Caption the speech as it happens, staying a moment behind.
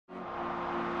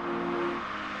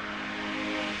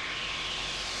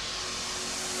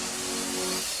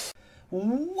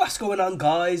What's going on,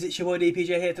 guys? It's your boy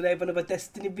DPJ here today with another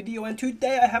Destiny video, and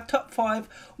today I have top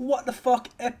 5 what the fuck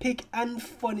epic and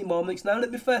funny moments. Now let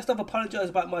me first off apologise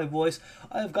about my voice.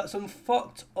 I've got some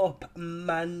fucked up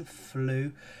man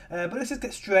flu, but let's just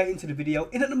get straight into the video.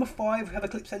 In at number 5 we have a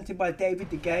clip sent in by David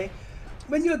the Gay.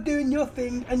 When you're doing your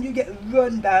thing and you get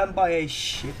run down by a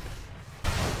ship.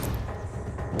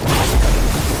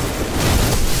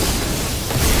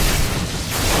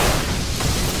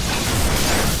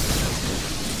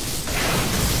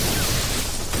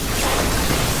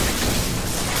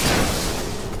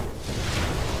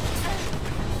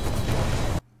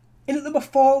 In at number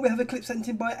 4 we have a clip sent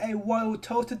in by a wild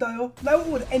Totodile. Now what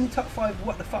would any top 5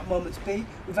 what the fuck moments be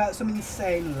without some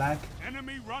insane lag?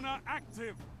 Enemy runner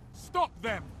active! Stop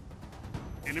them!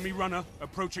 Enemy runner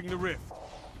approaching the rift.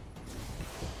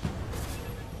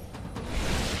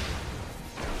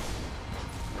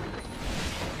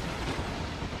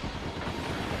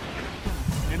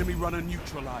 Enemy runner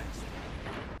neutralized.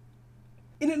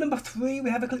 In at number 3 we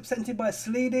have a clip sent in by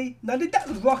Sleedy. Now did that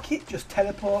rocket just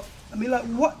teleport? I mean, like,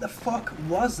 what the fuck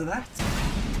was that?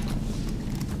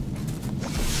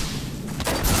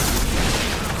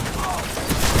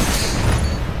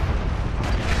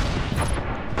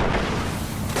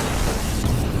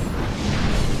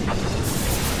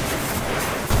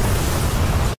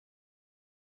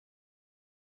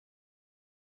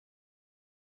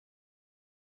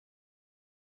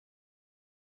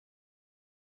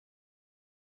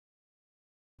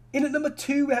 In at number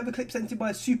 2 we have a clip sent in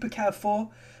by Super Cow 4.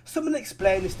 Someone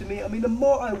explain this to me. I mean, the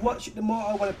more I watch it, the more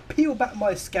I want to peel back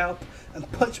my scalp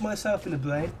and punch myself in the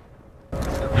brain.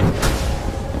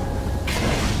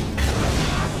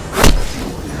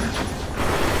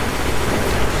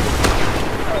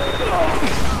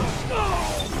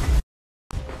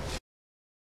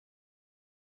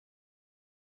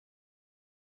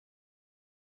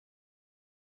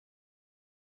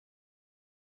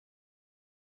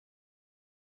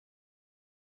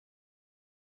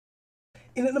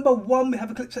 In at number 1 we have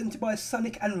a clip sent in by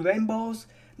Sonic and Rainbows.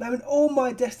 Now in all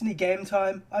my Destiny game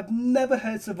time, I've never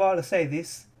heard Zavala say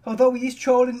this. Although he is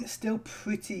trolling, it's still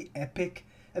pretty epic.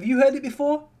 Have you heard it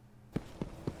before?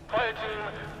 Fire team,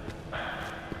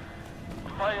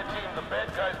 the bad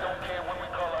guys don't care when we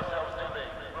call ourselves, do they?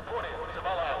 Report it,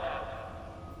 Zavala out.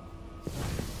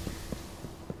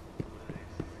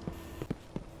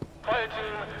 Fire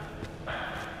team,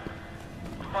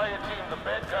 the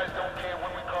bad guys don't care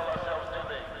when we call ourselves, do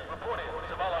they? Report it,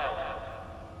 Zavala out.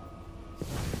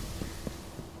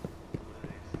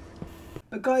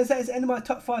 But guys, that is the end of my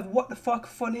top 5 what the fuck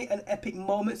funny and epic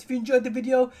moments. If you enjoyed the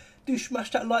video, do smash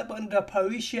that like button. I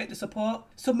appreciate the support.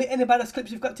 Submit any badass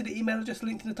clips you've got to the email just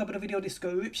linked in the top of the video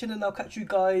description, and I'll catch you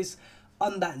guys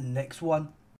on that next one.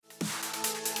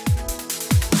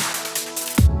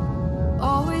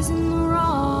 Always in the